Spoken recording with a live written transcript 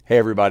Hey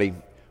everybody,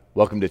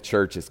 welcome to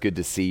church. It's good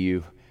to see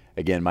you.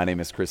 Again, my name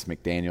is Chris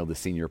McDaniel, the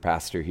senior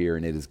pastor here,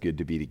 and it is good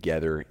to be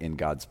together in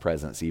God's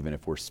presence, even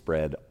if we're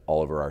spread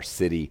all over our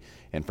city,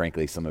 and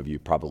frankly, some of you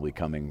probably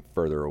coming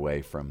further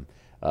away from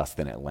us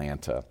than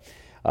Atlanta.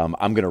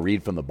 I'm going to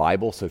read from the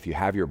Bible, so if you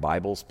have your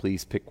Bibles,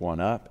 please pick one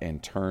up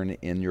and turn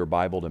in your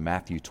Bible to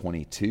Matthew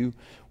 22.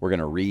 We're going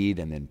to read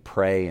and then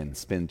pray and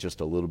spend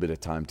just a little bit of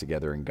time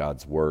together in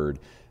God's Word.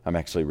 I'm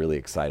actually really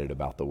excited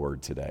about the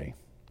Word today.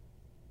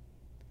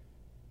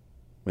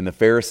 When the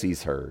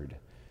Pharisees heard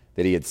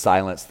that he had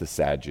silenced the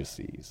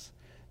Sadducees,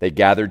 they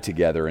gathered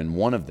together, and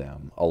one of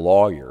them, a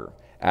lawyer,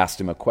 asked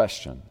him a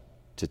question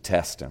to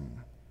test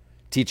him.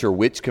 "Teacher,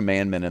 which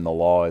commandment in the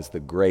law is the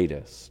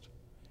greatest?"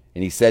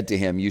 And he said to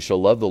him, "You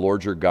shall love the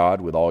Lord your God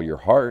with all your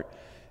heart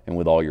and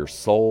with all your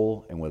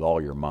soul and with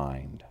all your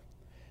mind.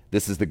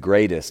 This is the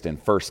greatest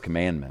and first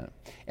commandment.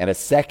 And a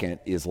second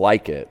is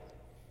like it.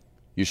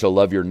 You shall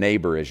love your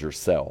neighbor as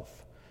yourself.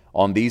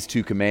 On these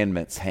two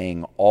commandments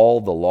hang all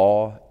the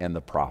law and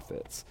the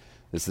prophets."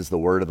 This is the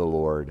word of the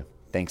Lord.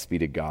 Thanks be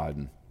to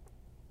God.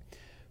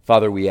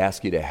 Father, we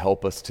ask you to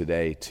help us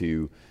today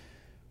to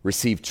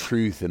receive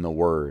truth in the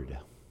word.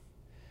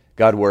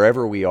 God,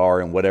 wherever we are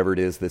and whatever it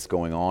is that's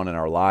going on in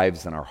our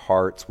lives and our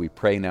hearts, we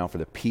pray now for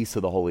the peace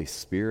of the Holy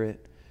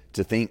Spirit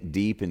to think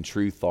deep and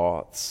true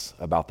thoughts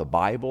about the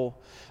Bible.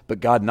 But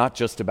God, not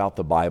just about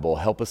the Bible,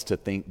 help us to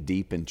think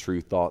deep and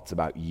true thoughts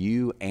about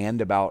you and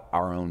about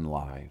our own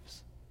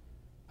lives.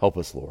 Help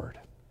us, Lord,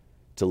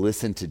 to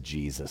listen to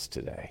Jesus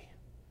today.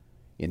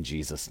 In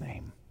Jesus'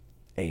 name,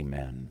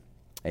 amen.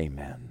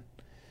 Amen.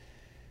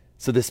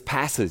 So this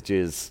passage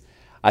is,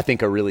 I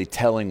think, a really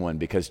telling one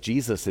because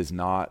Jesus is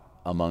not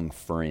among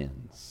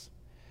friends.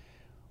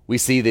 We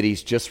see that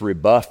he's just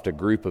rebuffed a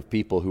group of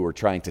people who were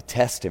trying to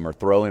test him or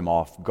throw him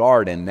off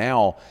guard, and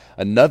now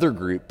another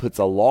group puts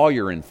a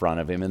lawyer in front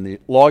of him, and the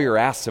lawyer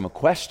asks him a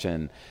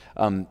question.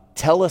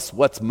 Tell us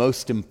what's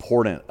most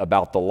important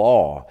about the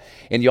law.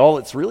 And y'all,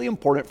 it's really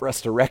important for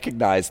us to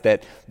recognize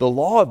that the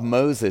law of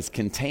Moses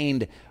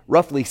contained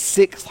roughly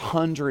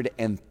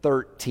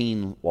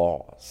 613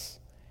 laws.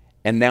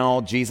 And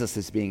now Jesus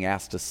is being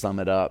asked to sum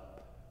it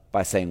up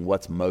by saying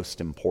what's most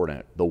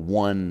important, the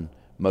one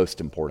most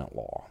important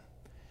law.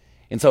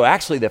 And so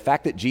actually the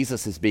fact that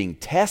Jesus is being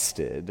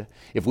tested,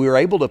 if we were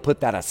able to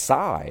put that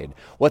aside,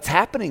 what's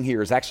happening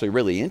here is actually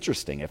really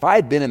interesting. If I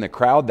had been in the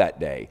crowd that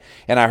day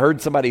and I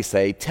heard somebody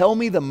say, "Tell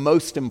me the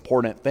most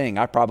important thing,"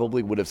 I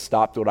probably would have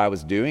stopped what I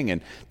was doing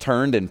and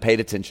turned and paid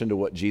attention to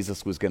what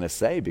Jesus was going to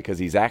say, because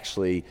he's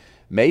actually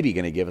maybe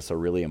going to give us a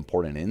really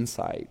important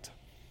insight.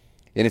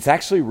 And it's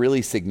actually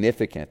really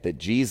significant that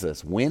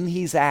Jesus, when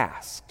he's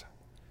asked,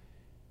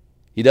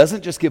 he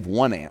doesn't just give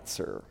one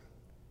answer.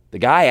 The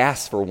guy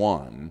asks for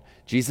one.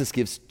 Jesus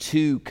gives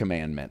two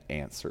commandment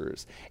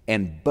answers,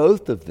 and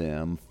both of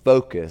them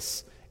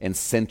focus and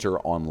center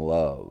on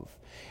love.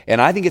 And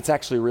I think it's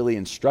actually really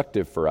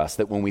instructive for us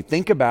that when we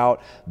think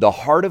about the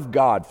heart of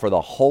God for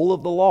the whole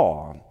of the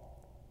law,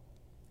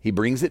 he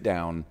brings it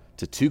down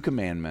to two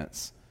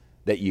commandments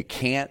that you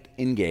can't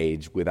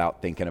engage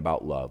without thinking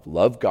about love.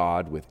 Love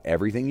God with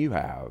everything you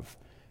have.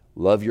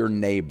 Love your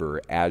neighbor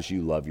as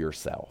you love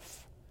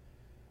yourself.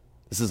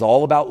 This is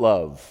all about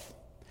love.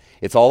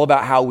 It's all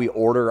about how we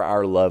order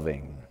our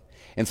loving.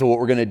 And so what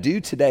we're going to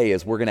do today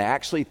is we're going to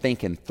actually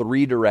think in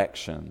three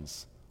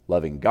directions: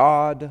 loving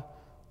God,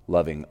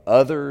 loving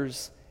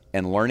others,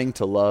 and learning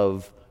to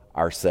love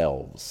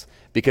ourselves.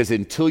 Because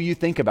until you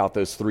think about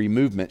those three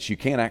movements, you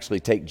can't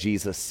actually take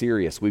Jesus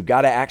serious. We've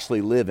got to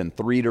actually live in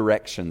three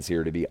directions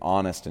here to be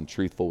honest and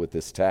truthful with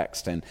this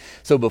text. And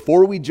so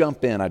before we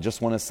jump in, I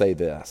just want to say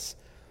this.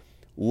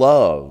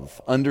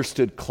 Love,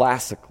 understood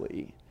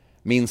classically,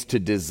 means to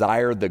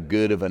desire the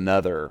good of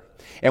another.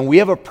 And we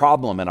have a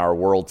problem in our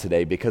world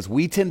today because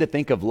we tend to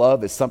think of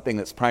love as something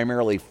that's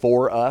primarily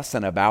for us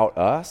and about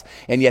us.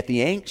 And yet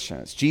the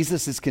ancients,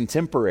 Jesus'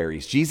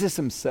 contemporaries, Jesus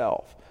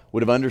himself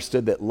would have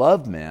understood that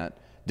love meant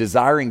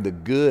desiring the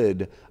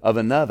good of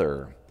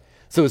another.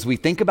 So as we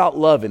think about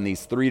love in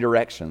these three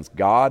directions,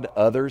 God,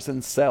 others,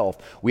 and self,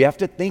 we have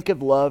to think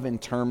of love in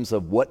terms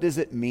of what does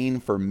it mean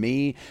for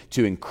me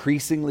to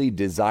increasingly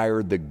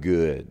desire the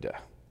good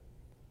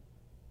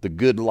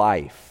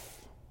life,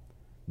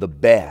 the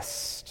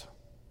best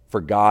for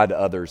God,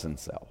 others, and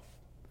self.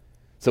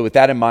 So with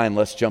that in mind,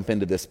 let's jump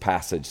into this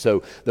passage.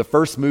 So the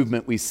first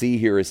movement we see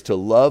here is to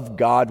love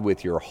God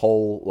with your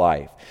whole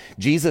life.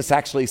 Jesus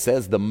actually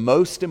says the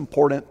most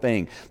important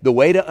thing, the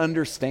way to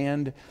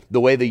understand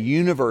the way the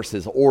universe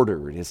is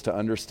ordered, is to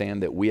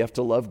understand that we have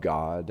to love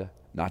God,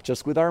 not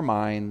just with our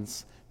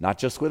minds, not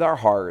just with our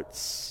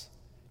hearts,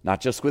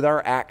 not just with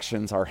our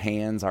actions, our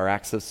hands, our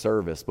acts of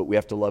service, but we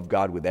have to love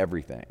God with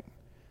everything.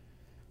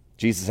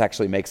 Jesus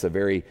actually makes a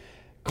very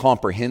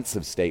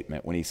comprehensive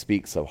statement when he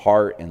speaks of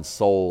heart and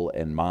soul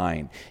and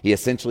mind. He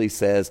essentially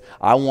says,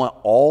 I want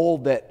all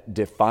that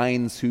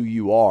defines who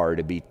you are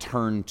to be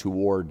turned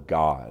toward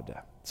God.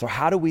 So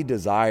how do we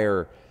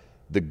desire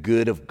the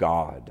good of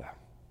God?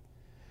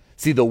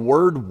 See, the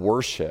word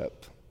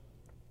worship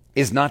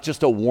is not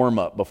just a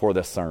warm-up before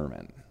the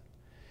sermon.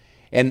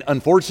 And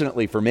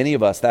unfortunately, for many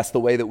of us, that's the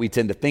way that we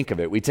tend to think of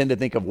it. We tend to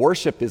think of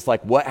worship as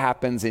like what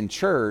happens in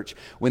church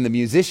when the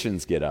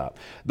musicians get up.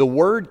 The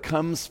word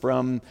comes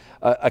from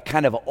a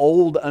kind of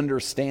old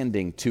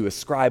understanding to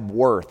ascribe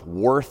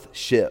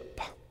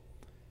worthship.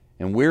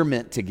 And we're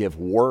meant to give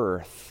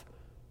worth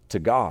to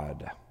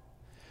God.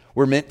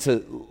 We're meant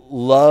to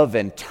love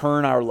and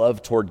turn our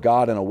love toward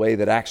God in a way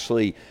that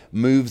actually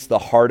moves the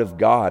heart of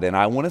God. And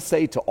I want to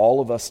say to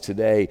all of us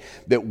today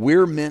that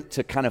we're meant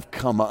to kind of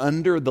come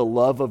under the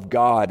love of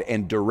God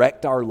and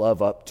direct our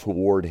love up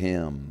toward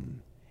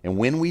Him. And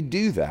when we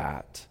do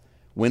that,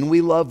 when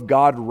we love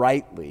God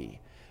rightly,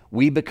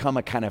 we become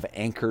a kind of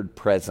anchored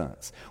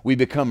presence. We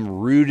become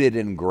rooted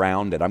and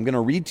grounded. I'm going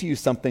to read to you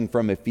something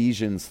from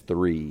Ephesians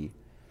 3.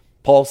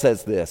 Paul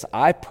says this,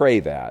 I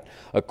pray that,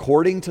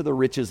 according to the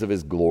riches of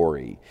His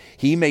glory,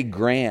 He may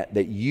grant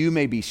that you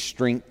may be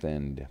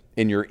strengthened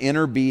in your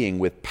inner being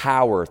with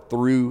power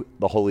through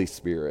the Holy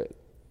Spirit,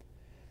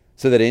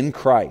 so that in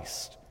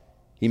Christ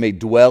He may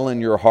dwell in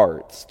your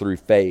hearts through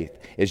faith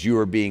as you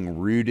are being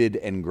rooted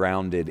and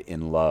grounded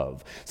in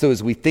love. So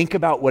as we think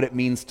about what it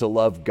means to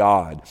love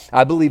God,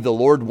 I believe the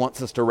Lord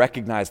wants us to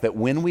recognize that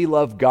when we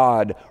love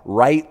God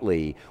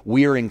rightly,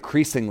 we are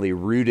increasingly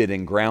rooted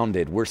and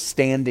grounded. We're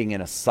standing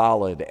in a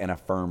solid and a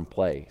firm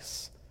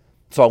place.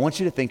 So I want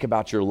you to think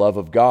about your love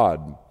of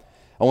God.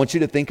 I want you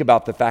to think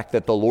about the fact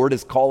that the Lord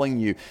is calling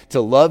you to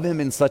love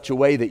Him in such a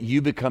way that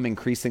you become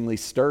increasingly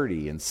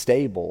sturdy and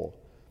stable,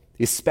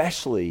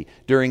 especially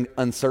during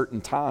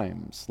uncertain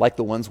times like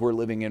the ones we're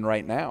living in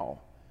right now.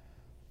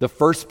 The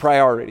first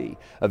priority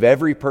of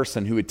every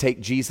person who would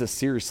take Jesus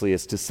seriously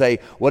is to say,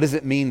 what does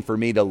it mean for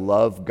me to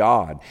love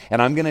God?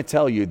 And I'm going to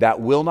tell you that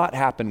will not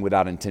happen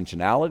without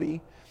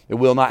intentionality. It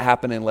will not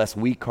happen unless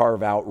we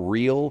carve out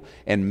real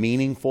and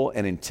meaningful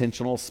and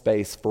intentional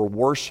space for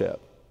worship.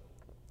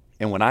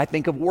 And when I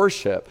think of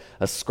worship,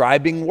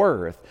 ascribing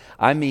worth,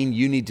 I mean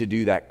you need to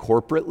do that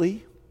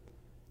corporately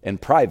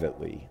and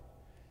privately.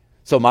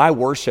 So my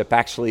worship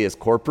actually is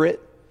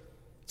corporate.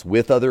 It's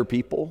with other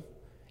people.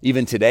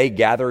 Even today,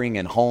 gathering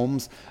in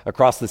homes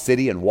across the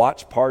city and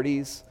watch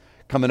parties,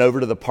 coming over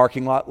to the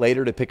parking lot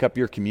later to pick up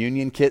your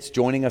communion kits,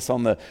 joining us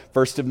on the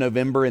 1st of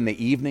November in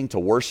the evening to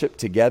worship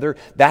together.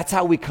 That's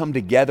how we come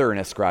together and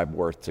ascribe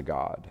worth to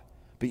God.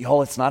 But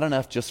y'all, it's not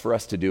enough just for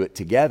us to do it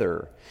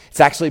together. It's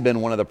actually been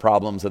one of the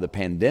problems of the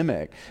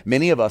pandemic.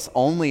 Many of us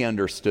only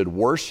understood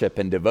worship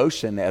and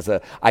devotion as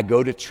I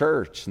go to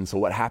church. And so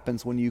what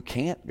happens when you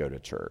can't go to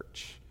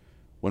church?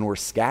 When we're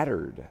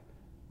scattered,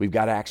 we've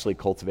got to actually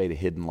cultivate a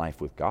hidden life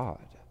with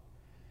God.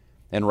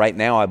 And right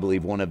now, I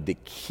believe one of the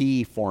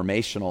key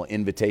formational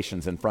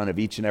invitations in front of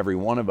each and every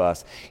one of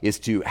us is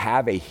to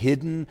have a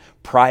hidden,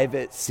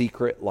 private,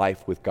 secret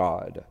life with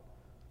God.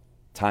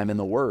 Time in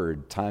the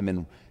Word, time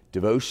in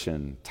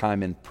devotion,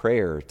 time in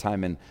prayer,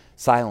 time in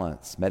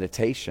silence,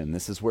 meditation.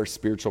 This is where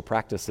spiritual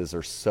practices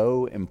are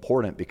so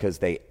important because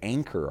they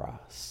anchor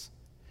us.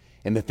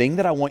 And the thing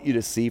that I want you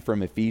to see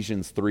from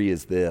Ephesians 3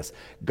 is this.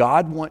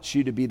 God wants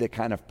you to be the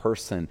kind of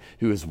person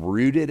who is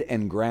rooted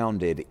and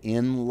grounded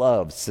in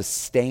love,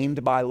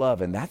 sustained by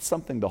love. And that's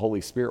something the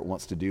Holy Spirit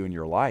wants to do in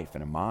your life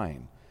and in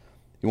mine.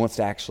 He wants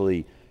to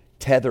actually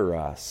tether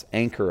us,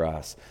 anchor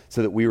us,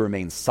 so that we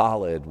remain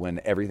solid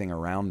when everything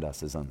around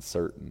us is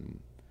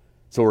uncertain.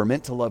 So we're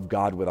meant to love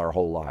God with our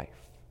whole life,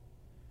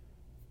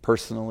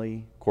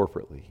 personally,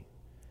 corporately.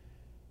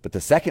 But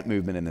the second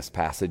movement in this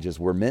passage is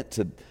we're meant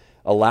to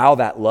allow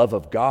that love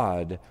of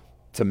God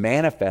to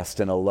manifest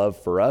in a love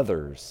for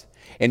others.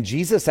 And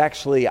Jesus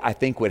actually, I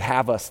think, would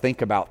have us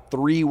think about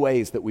 3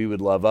 ways that we would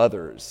love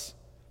others: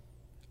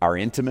 our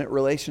intimate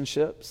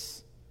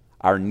relationships,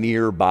 our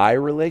nearby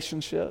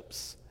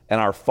relationships, and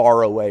our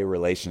faraway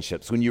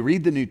relationships. When you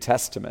read the New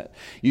Testament,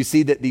 you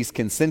see that these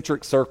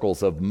concentric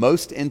circles of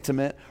most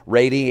intimate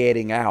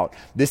radiating out,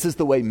 this is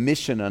the way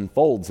mission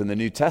unfolds in the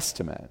New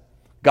Testament.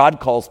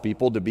 God calls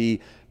people to be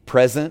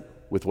present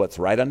with what's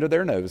right under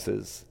their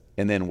noses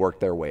and then work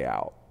their way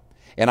out.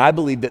 And I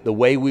believe that the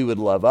way we would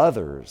love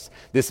others,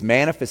 this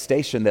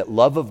manifestation that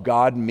love of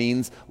God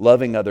means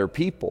loving other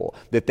people,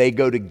 that they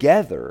go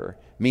together,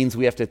 means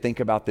we have to think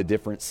about the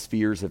different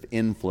spheres of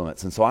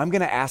influence. And so I'm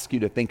going to ask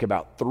you to think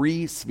about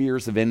 3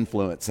 spheres of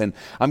influence. And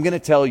I'm going to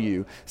tell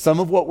you some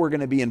of what we're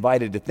going to be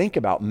invited to think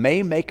about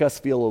may make us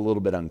feel a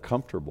little bit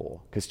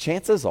uncomfortable, because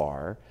chances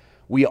are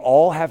we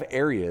all have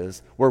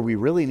areas where we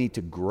really need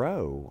to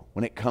grow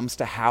when it comes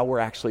to how we're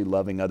actually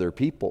loving other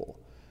people.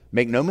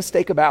 Make no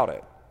mistake about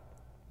it.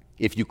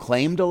 If you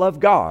claim to love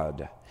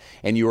God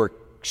and you are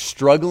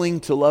struggling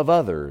to love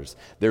others,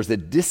 there's a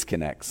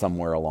disconnect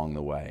somewhere along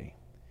the way.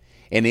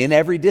 And in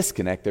every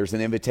disconnect, there's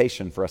an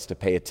invitation for us to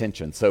pay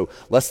attention. So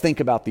let's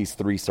think about these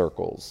 3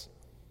 circles.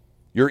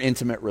 Your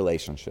intimate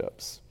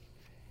relationships.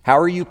 How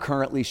are you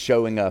currently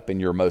showing up in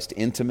your most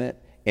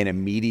intimate and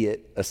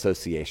immediate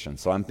association?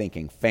 So I'm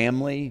thinking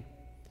family.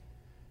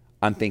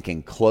 I'm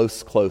thinking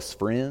close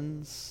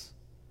friends.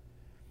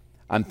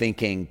 I'm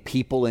thinking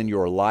people in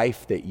your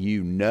life that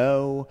you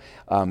know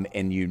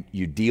and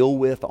you deal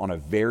with on a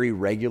very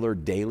regular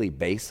daily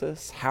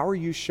basis. How are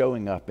you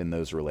showing up in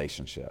those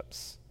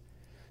relationships?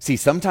 See,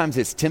 sometimes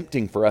it's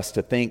tempting for us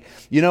to think,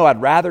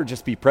 I'd rather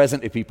just be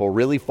present to people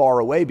really far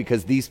away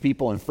because these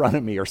people in front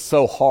of me are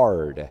so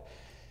hard.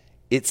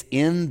 It's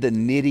in the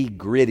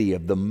nitty-gritty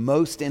of the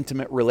most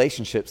intimate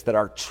relationships that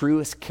our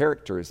truest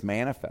character is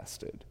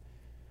manifested.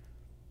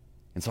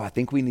 And so I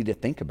think we need to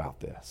think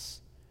about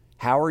this.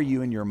 How are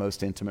you in your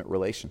most intimate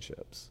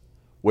relationships?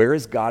 Where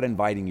is God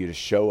inviting you to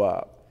show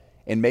up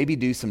and maybe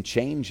do some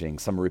changing,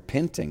 some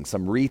repenting,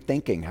 some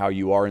rethinking how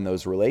you are in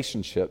those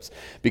relationships?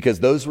 Because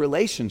those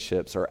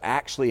relationships are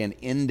actually an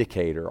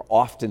indicator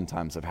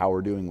oftentimes of how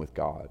we're doing with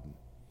God.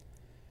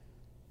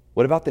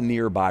 What about the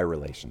nearby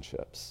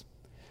relationships?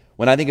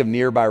 When I think of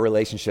nearby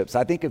relationships,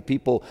 I think of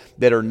people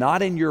that are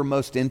not in your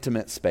most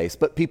intimate space,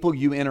 but people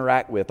you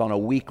interact with on a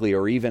weekly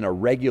or even a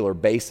regular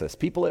basis.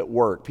 People at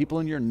work, people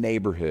in your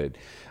neighborhood,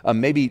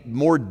 maybe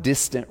more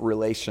distant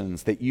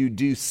relations that you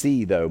do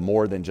see, though,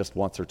 more than just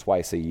once or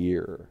twice a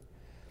year.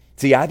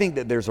 See, I think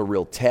that there's a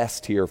real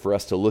test here for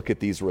us to look at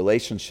these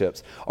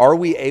relationships. Are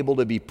we able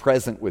to be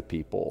present with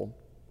people,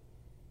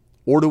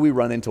 or do we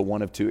run into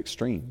one of two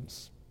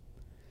extremes?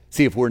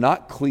 See, if we're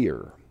not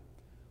clear,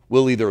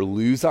 we'll either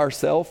lose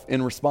ourselves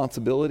in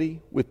responsibility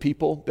with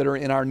people that are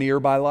in our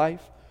nearby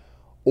life,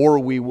 or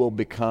we will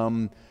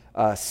become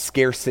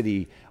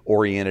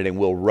scarcity-oriented and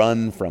we'll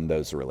run from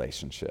those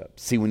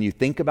relationships. See, when you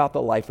think about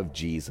the life of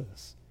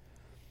Jesus,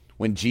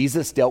 when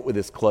Jesus dealt with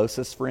his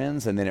closest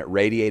friends and then it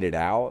radiated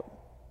out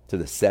to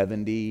the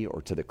 70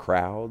 or to the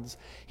crowds,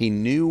 he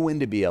knew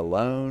when to be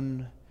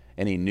alone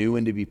and he knew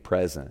when to be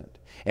present.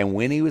 And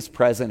when he was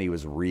present, he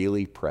was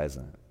really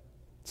present.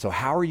 So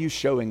how are you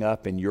showing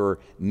up in your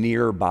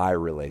nearby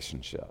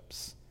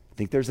relationships? I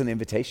think there's an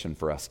invitation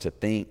for us to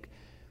think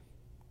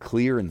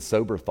clear and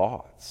sober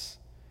thoughts.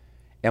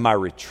 Am I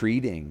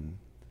retreating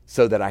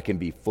so that I can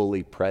be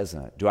fully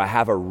present? Do I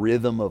have a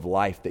rhythm of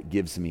life that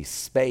gives me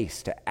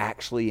space to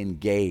actually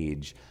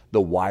engage the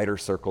wider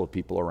circle of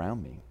people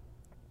around me?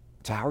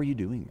 So how are you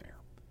doing there?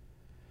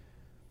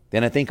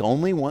 Then I think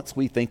only once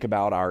we think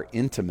about our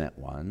intimate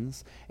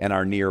ones and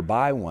our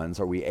nearby ones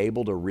are we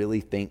able to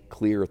really think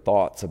clear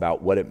thoughts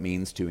about what it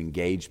means to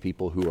engage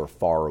people who are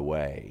far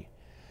away.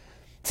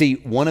 See,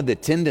 one of the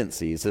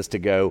tendencies is to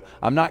go,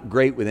 I'm not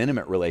great with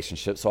intimate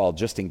relationships, so I'll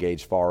just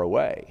engage far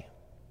away.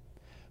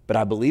 But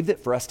I believe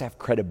that for us to have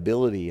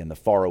credibility in the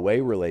faraway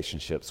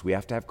relationships, we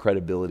have to have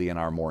credibility in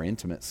our more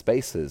intimate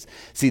spaces.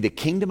 See, the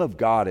kingdom of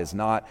God is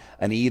not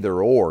an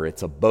either or,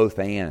 it's a both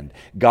and.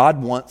 God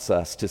wants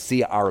us to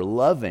see our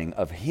loving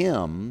of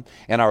Him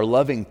and our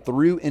loving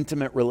through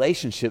intimate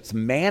relationships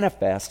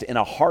manifest in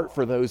a heart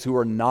for those who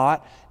are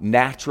not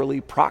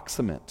naturally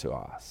proximate to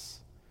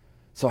us.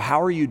 So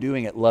how are you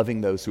doing at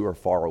loving those who are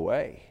far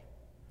away?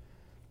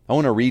 I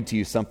want to read to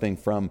you something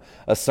from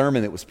a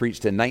sermon that was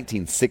preached in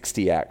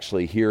 1960,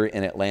 actually, here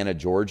in Atlanta,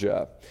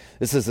 Georgia.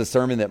 This is a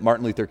sermon that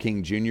Martin Luther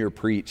King Jr.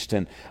 preached,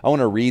 and I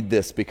want to read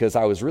this because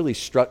I was really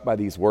struck by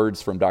these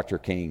words from Dr.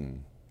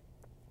 King.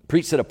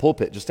 Preached at a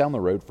pulpit just down the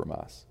road from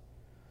us.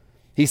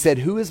 He said,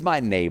 "Who is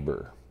my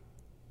neighbor?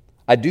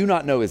 I do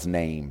not know his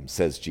name,"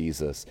 says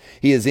Jesus.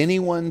 "He is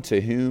anyone to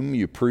whom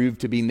you prove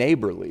to be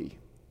neighborly.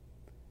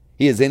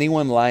 He is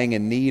anyone lying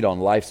in need on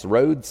life's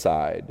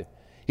roadside.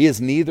 He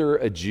is neither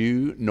a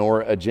Jew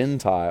nor a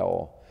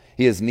Gentile.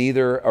 He is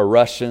neither a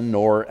Russian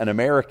nor an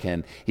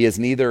American. He is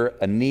neither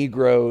a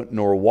Negro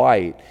nor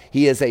white.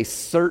 He is a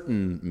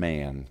certain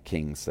man,"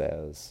 King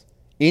says.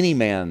 "Any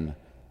man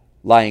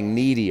lying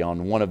needy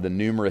on one of the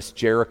numerous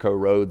Jericho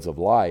roads of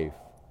life."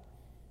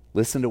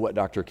 Listen to what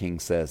Dr. King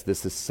says.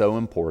 This is so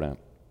important.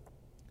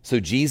 So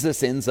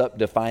Jesus ends up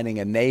defining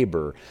a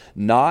neighbor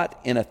not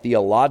in a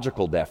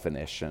theological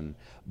definition,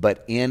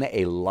 but in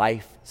a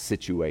life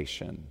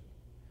situation.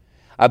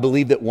 I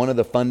believe that one of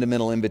the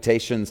fundamental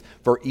invitations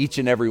for each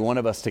and every one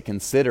of us to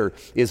consider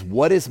is,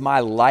 what is my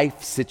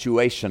life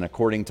situation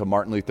according to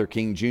Martin Luther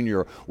King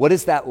Jr.? What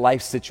is that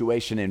life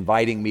situation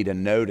inviting me to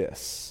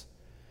notice?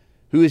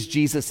 Who is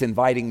Jesus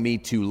inviting me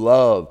to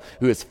love?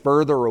 Who is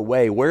further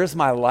away? Where is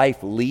my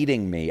life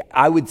leading me?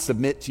 I would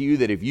submit to you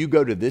that if you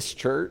go to this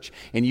church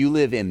and you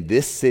live in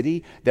this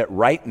city, that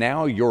right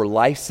now your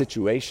life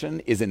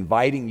situation is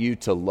inviting you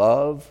to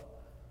love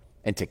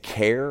and to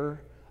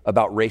care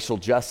about racial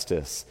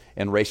justice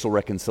and racial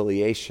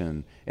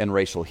reconciliation and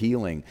racial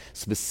healing,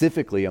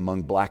 specifically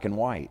among black and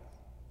white.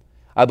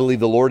 I believe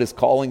the Lord is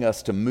calling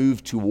us to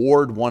move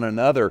toward one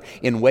another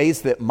in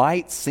ways that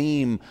might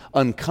seem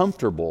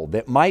uncomfortable,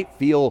 that might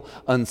feel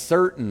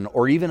uncertain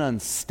or even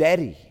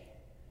unsteady,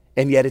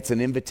 and yet it's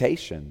an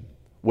invitation.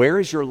 Where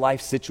is your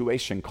life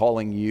situation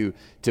calling you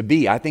to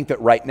be? I think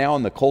that right now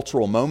in the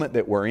cultural moment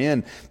that we're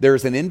in,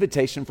 there's an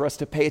invitation for us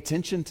to pay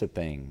attention to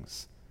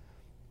things.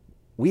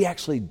 We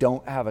actually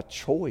don't have a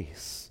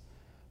choice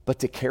but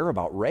to care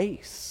about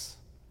race.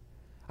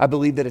 I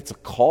believe that it's a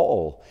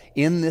call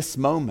in this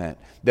moment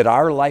that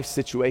our life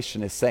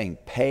situation is saying,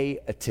 pay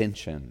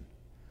attention.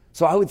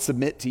 So I would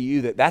submit to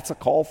you that that's a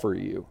call for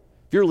you.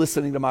 If you're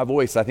listening to my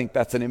voice, I think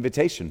that's an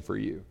invitation for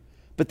you.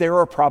 But there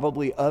are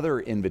probably other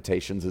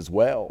invitations as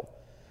well.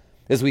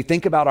 As we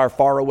think about our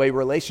faraway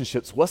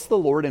relationships, what's the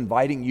Lord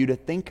inviting you to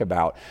think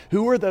about?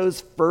 Who are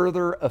those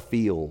further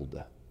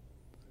afield?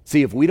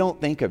 See, if we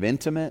don't think of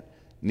intimate,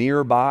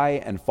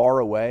 nearby, and far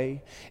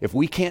away, if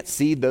we can't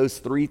see those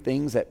three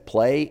things at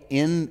play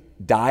in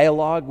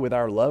dialogue with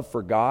our love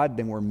for God,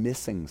 then we're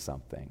missing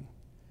something.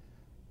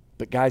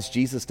 But guys,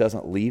 Jesus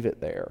doesn't leave it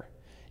there.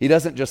 He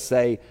doesn't just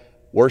say,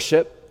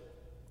 worship,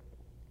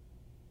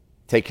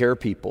 take care of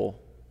people,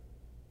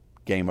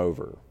 game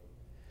over.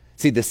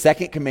 See, the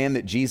second command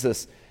that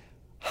Jesus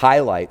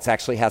highlights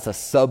actually has a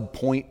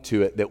sub-point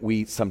to it that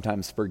we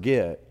sometimes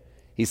forget.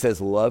 He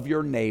says, love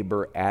your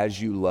neighbor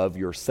as you love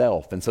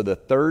yourself. And so the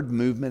third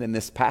movement in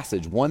this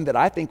passage, one that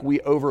I think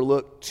we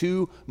overlook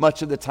too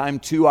much of the time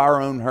to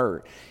our own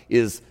hurt,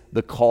 is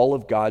the call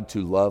of God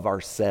to love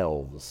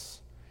ourselves.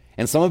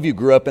 And some of you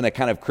grew up in a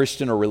kind of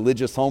Christian or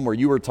religious home where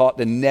you were taught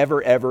to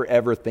never, ever,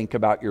 ever think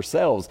about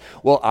yourselves.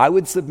 Well, I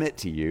would submit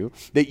to you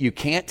that you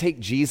can't take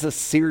Jesus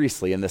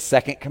seriously in the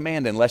second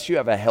command unless you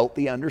have a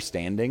healthy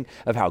understanding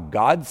of how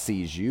God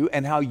sees you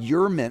and how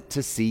you're meant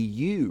to see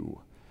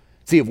you.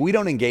 See, if we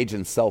don't engage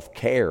in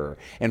self-care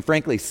and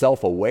frankly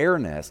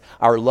self-awareness,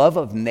 our love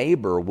of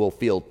neighbor will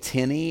feel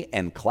tinny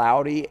and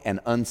cloudy and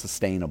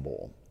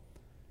unsustainable.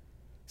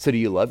 So do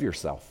you love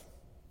yourself?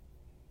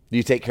 Do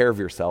you take care of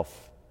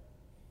yourself?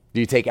 Do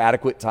you take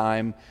adequate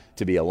time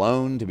to be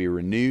alone, to be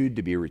renewed,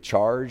 to be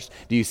recharged?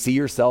 Do you see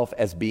yourself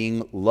as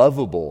being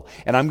lovable?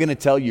 And I'm going to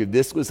tell you,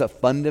 this was a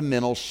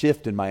fundamental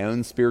shift in my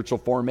own spiritual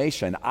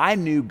formation. I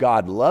knew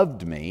God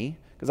loved me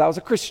because I was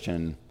a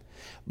Christian,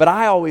 but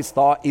I always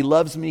thought he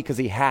loves me because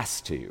he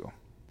has to.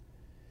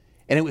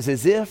 And it was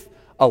as if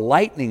a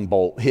lightning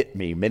bolt hit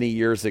me many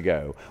years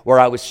ago, where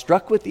I was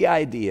struck with the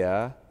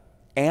idea,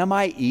 am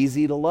I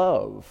easy to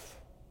love?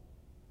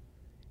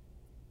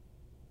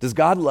 Does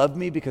God love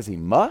me because he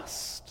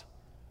must?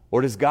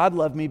 Or does God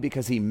love me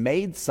because he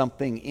made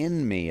something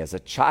in me as a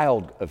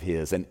child of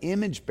his, an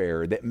image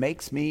bearer that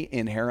makes me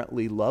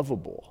inherently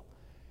lovable?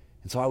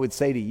 And so I would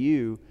say to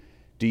you,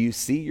 do you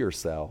see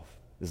yourself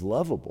as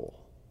lovable,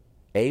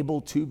 able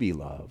to be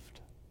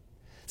loved?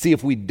 See,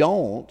 if we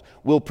don't,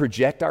 we'll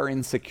project our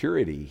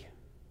insecurity.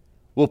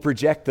 We'll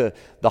project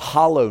the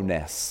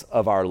hollowness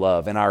of our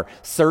love, and our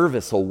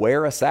service will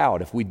wear us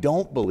out if we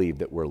don't believe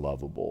that we're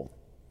lovable.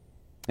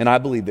 And I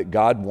believe that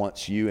God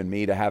wants you and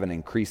me to have an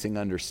increasing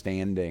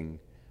understanding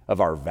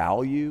of our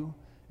value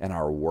and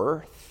our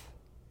worth,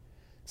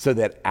 so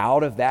that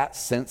out of that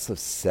sense of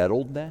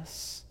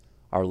settledness,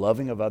 our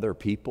loving of other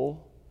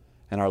people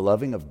and our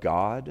loving of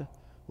God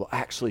will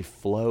actually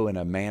flow in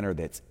a manner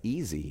that's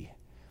easy,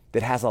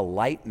 that has a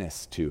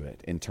lightness to it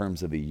in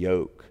terms of the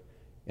yoke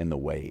and the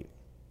weight.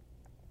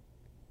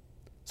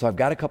 So I've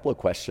got a couple of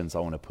questions I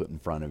want to put in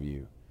front of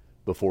you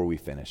before we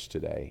finish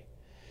today.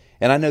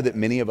 And I know that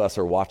many of us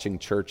are watching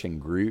church in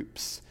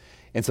groups,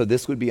 and so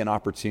this would be an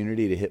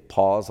opportunity to hit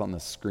pause on the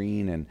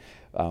screen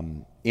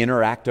and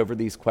interact over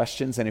these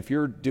questions. And if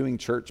you're doing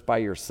church by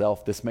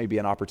yourself, this may be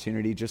an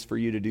opportunity just for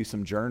you to do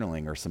some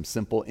journaling or some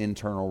simple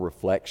internal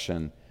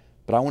reflection.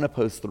 But I want to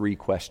pose 3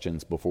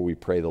 questions before we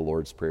pray the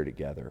Lord's Prayer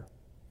together.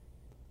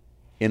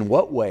 In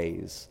what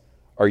ways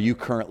are you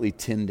currently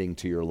tending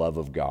to your love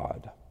of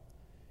God?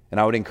 And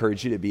I would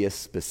encourage you to be as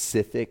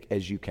specific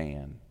as you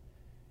can.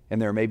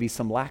 And there may be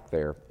some lack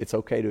there. It's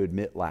okay to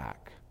admit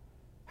lack.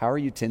 How are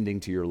you tending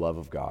to your love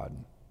of God?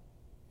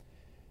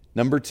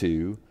 Number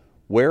 2,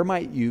 where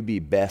might you be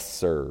best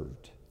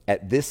served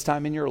at this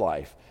time in your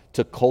life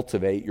to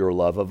cultivate your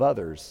love of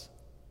others?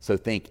 So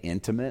think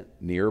intimate,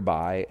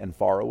 nearby, and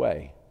far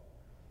away.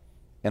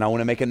 And I want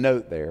to make a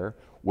note there.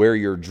 Where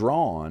you're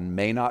drawn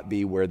may not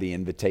be where the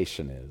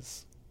invitation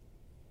is.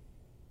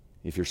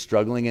 If you're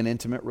struggling in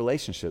intimate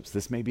relationships,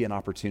 this may be an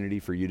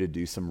opportunity for you to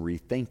do some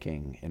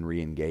rethinking and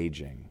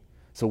re-engaging.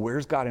 So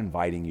where's God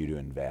inviting you to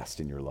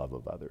invest in your love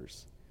of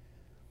others?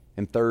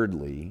 And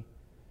thirdly,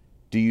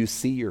 do you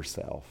see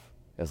yourself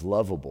as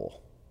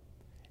lovable?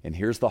 And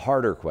here's the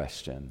harder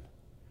question.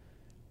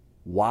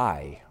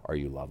 Why are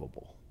you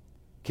lovable?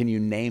 Can you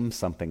name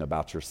something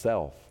about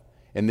yourself?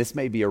 And this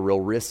may be a real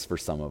risk for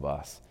some of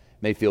us.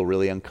 It may feel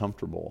really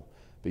uncomfortable.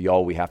 But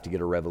y'all, we have to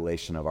get a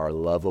revelation of our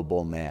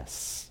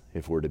lovableness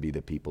if we're to be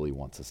the people he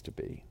wants us to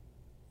be.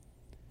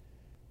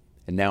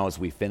 And now as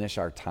we finish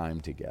our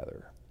time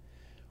together,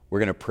 we're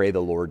going to pray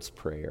the Lord's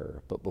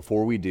Prayer. But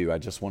before we do, I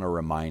just want to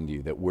remind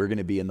you that we're going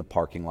to be in the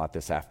parking lot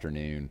this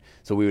afternoon.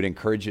 So we would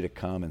encourage you to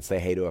come and say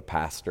hey to a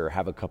pastor,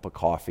 have a cup of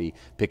coffee,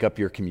 pick up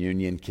your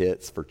communion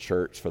kits for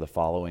church for the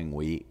following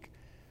week.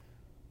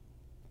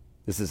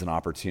 This is an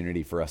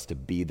opportunity for us to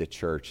be the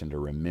church and to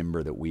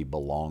remember that we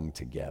belong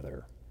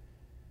together.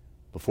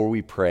 Before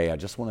we pray, I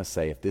just want to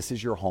say, if this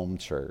is your home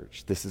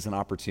church, this is an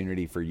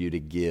opportunity for you to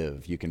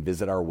give. You can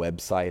visit our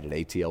website at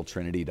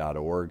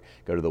atltrinity.org,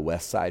 go to the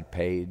West Side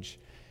page.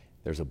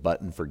 There's a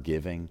button for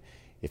giving.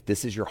 If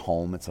this is your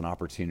home, it's an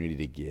opportunity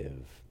to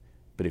give.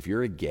 But if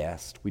you're a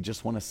guest, we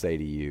just want to say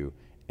to you,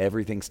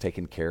 everything's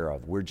taken care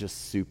of. We're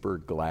just super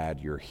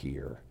glad you're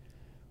here.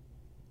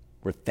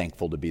 We're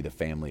thankful to be the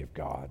family of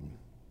God.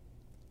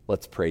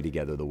 Let's pray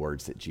together the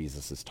words that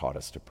Jesus has taught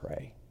us to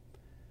pray.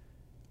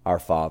 Our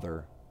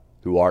Father,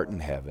 who art in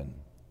heaven,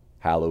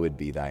 hallowed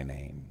be thy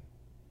name.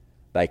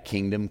 Thy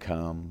kingdom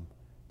come,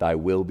 thy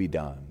will be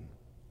done,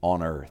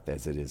 on earth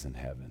as it is in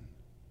heaven.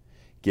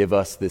 Give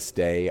us this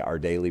day our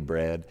daily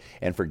bread,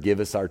 and forgive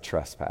us our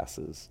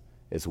trespasses,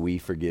 as we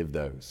forgive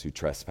those who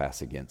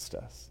trespass against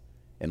us.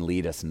 And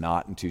lead us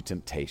not into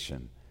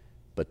temptation,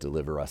 but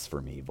deliver us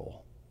from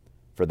evil.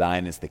 For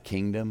thine is the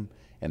kingdom,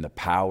 and the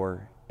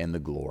power, and the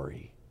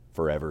glory,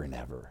 forever and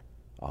ever.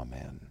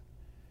 Amen.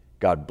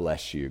 God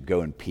bless you.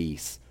 Go in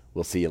peace.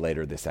 We'll see you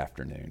later this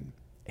afternoon.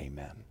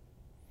 Amen.